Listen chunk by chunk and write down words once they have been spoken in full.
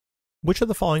Which of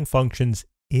the following functions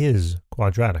is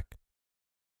quadratic?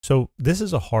 So this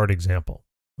is a hard example,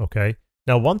 okay?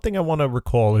 Now, one thing I want to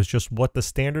recall is just what the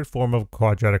standard form of a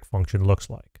quadratic function looks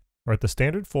like. Right? The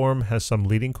standard form has some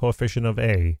leading coefficient of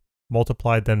a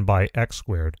multiplied then by x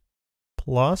squared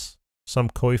plus some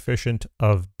coefficient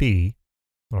of b,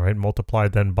 all right,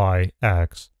 multiplied then by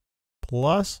x,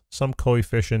 plus some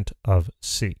coefficient of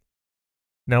c.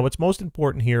 Now, what's most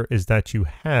important here is that you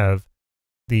have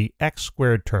the x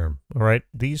squared term, all right?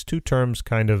 These two terms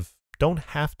kind of don't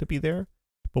have to be there,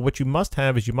 but what you must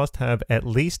have is you must have at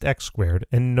least x squared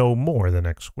and no more than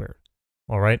x squared,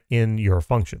 all right, in your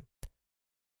function.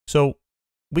 So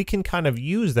we can kind of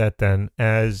use that then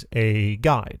as a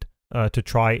guide to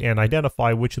try and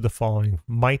identify which of the following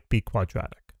might be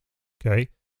quadratic, okay?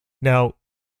 Now,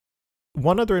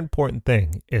 one other important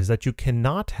thing is that you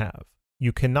cannot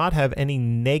have any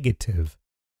negative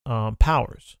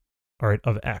powers, all right,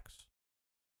 of x.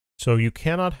 So you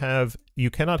cannot have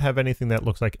anything that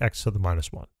looks like x to the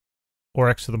minus 1 or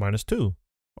x to the minus 2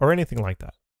 or anything like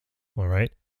that, all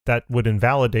right? That would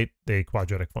invalidate the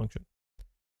quadratic function.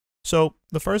 So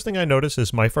the first thing I notice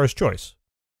is my first choice.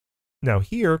 Now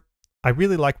here, I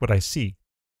really like what I see.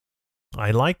 I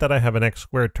like that I have an x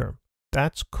squared term.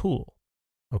 That's cool,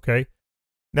 okay?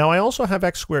 Now I also have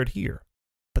x squared here,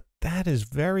 but that is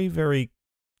very, very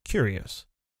curious.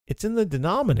 It's in the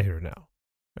denominator now,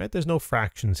 right? There's no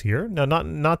fractions here. Now,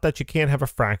 not that you can't have a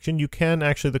fraction. You can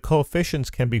actually, the coefficients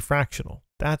can be fractional.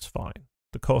 That's fine.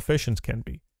 The coefficients can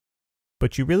be.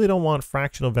 But you really don't want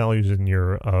fractional values in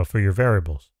your for your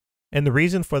variables. And the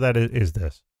reason for that is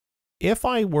this. If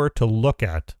I were to look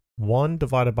at 1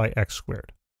 divided by x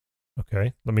squared,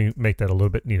 okay, let me make that a little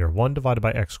bit neater. 1 divided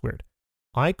by x squared.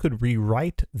 I could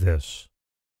rewrite this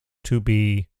to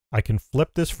be, I can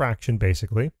flip this fraction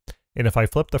basically. And if I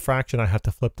flip the fraction, I have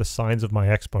to flip the signs of my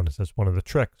exponents. That's one of the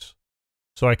tricks.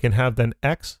 So I can have then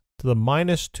x to the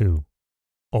minus 2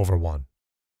 over 1.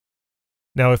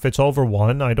 Now, if it's over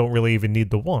 1, I don't really even need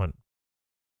the 1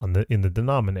 in the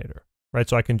denominator, right?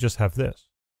 So I can just have this.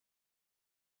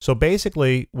 So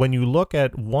basically, when you look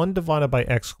at 1 divided by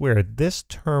x squared, this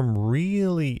term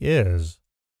really is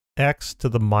x to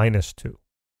the minus 2.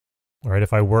 All right,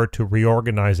 if I were to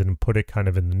reorganize it and put it kind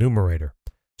of in the numerator.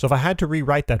 So if I had to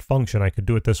rewrite that function, I could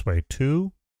do it this way.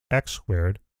 2x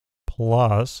squared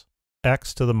plus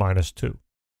x to the minus 2.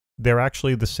 They're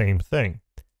actually the same thing.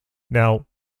 Now,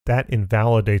 that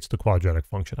invalidates the quadratic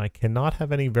function. I cannot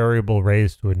have any variable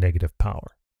raised to a negative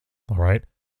power. All right,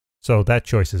 so that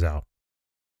choice is out.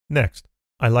 Next,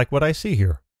 I like what I see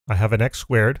here. I have an x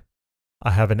squared, I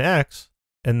have an x,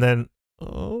 and then,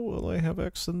 oh, well, I have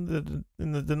x in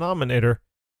the denominator.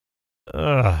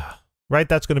 Right,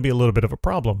 that's going to be a little bit of a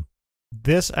problem.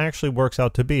 This actually works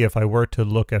out to be, if I were to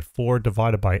look at 4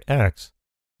 divided by x,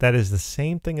 that is the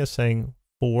same thing as saying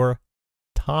 4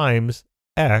 times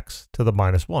x to the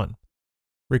minus 1.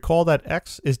 Recall that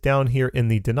x is down here in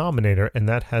the denominator, and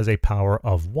that has a power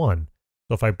of 1.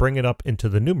 So if I bring it up into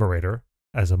the numerator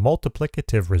as a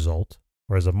multiplicative result,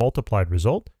 or as a multiplied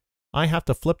result, I have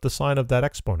to flip the sign of that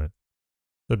exponent.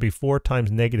 So it'd be 4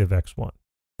 times negative x1,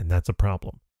 and that's a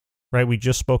problem. Right, we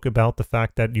just spoke about the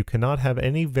fact that you cannot have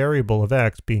any variable of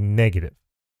x being negative.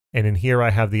 And in here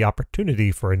I have the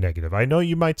opportunity for a negative. I know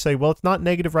you might say, well, it's not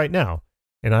negative right now.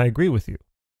 And I agree with you.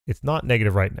 It's not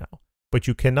negative right now. But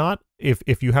you cannot,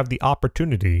 if you have the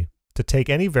opportunity to take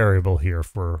any variable here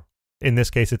for, in this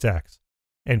case it's x,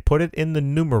 and put it in the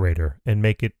numerator and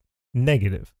make it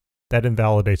negative, that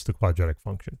invalidates the quadratic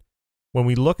function. When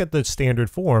we look at the standard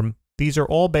form, these are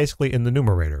all basically in the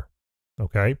numerator.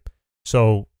 Okay?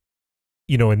 So,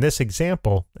 you know, in this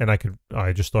example, and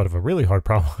I just thought of a really hard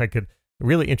problem, a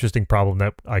really interesting problem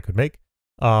that I could make.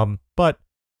 But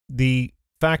the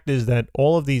fact is that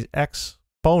all of these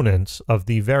exponents of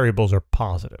the variables are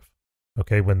positive,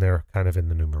 okay, when they're kind of in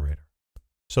the numerator.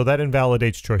 So that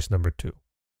invalidates choice number 2.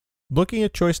 Looking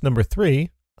at choice number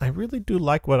 3, I really do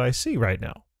like what I see right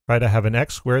now, right? I have an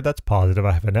x squared that's positive.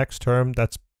 I have an x term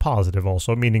that's positive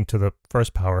also, meaning to the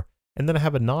first power, and then I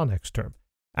have a non-x term.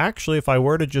 Actually, if I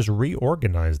were to just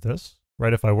reorganize this,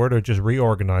 right, if I were to just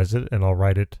reorganize it, and I'll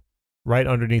write it right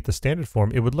underneath the standard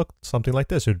form, it would look something like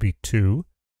this. It would be 2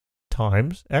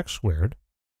 times x squared,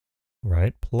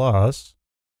 right, plus,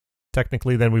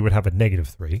 technically then we would have a negative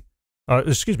 3.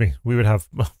 Excuse me, we would have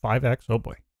 5x, oh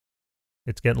boy.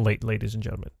 It's getting late, ladies and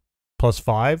gentlemen. Plus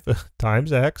 5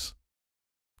 times x,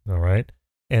 all right,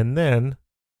 and then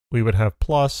we would have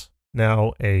plus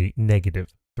now a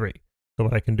negative 3. So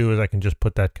what I can do is I can just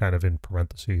put that kind of in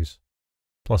parentheses,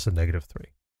 plus a negative 3.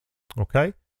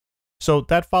 Okay? So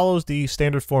that follows the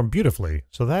standard form beautifully.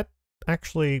 So that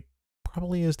actually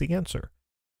probably is the answer.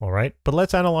 All right, but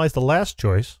let's analyze the last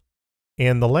choice.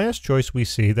 And the last choice we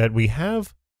see that we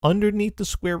have underneath the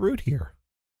square root here.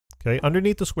 Okay,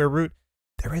 underneath the square root,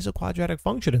 there is a quadratic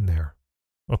function in there.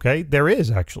 Okay, there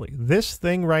is actually. This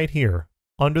thing right here,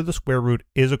 under the square root,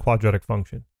 is a quadratic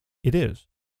function. It is.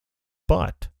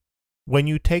 But when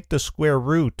you take the square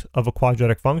root of a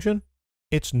quadratic function,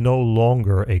 it's no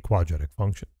longer a quadratic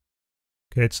function.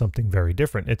 Okay, it's something very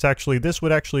different. It's actually, this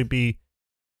would actually be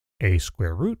a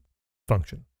square root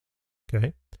function.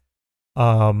 Okay.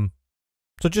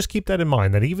 So just keep that in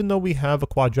mind, that even though we have a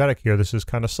quadratic here, this is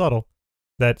kind of subtle,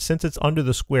 that since it's under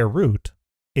the square root,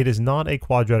 it is not a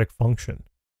quadratic function.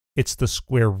 It's the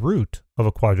square root of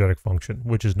a quadratic function,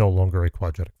 which is no longer a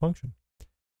quadratic function.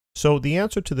 So the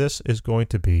answer to this is going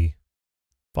to be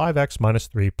 5x minus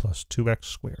 3 plus 2x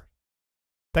squared.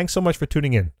 Thanks so much for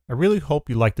tuning in. I really hope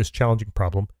you like this challenging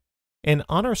problem. And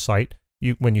on our site,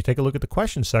 when you take a look at the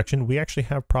question section, we actually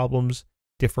have problems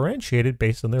differentiated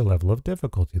based on their level of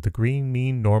difficulty. The green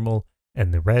mean normal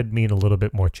and the red mean a little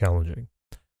bit more challenging.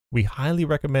 We highly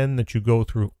recommend that you go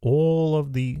through all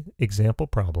of the example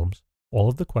problems, all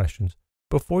of the questions,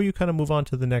 before you kind of move on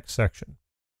to the next section.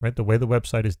 Right? The way the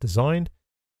website is designed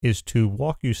is to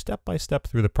walk you step by step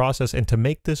through the process and to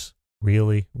make this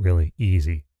really, really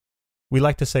easy. We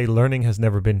like to say learning has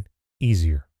never been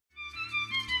easier.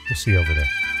 We'll see you over there.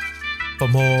 For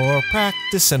more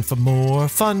practice and for more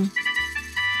fun,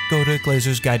 go to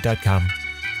glazersguide.com.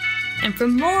 And for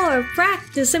more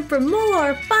practice and for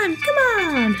more fun, come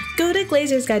on, go to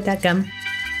glazersguide.com.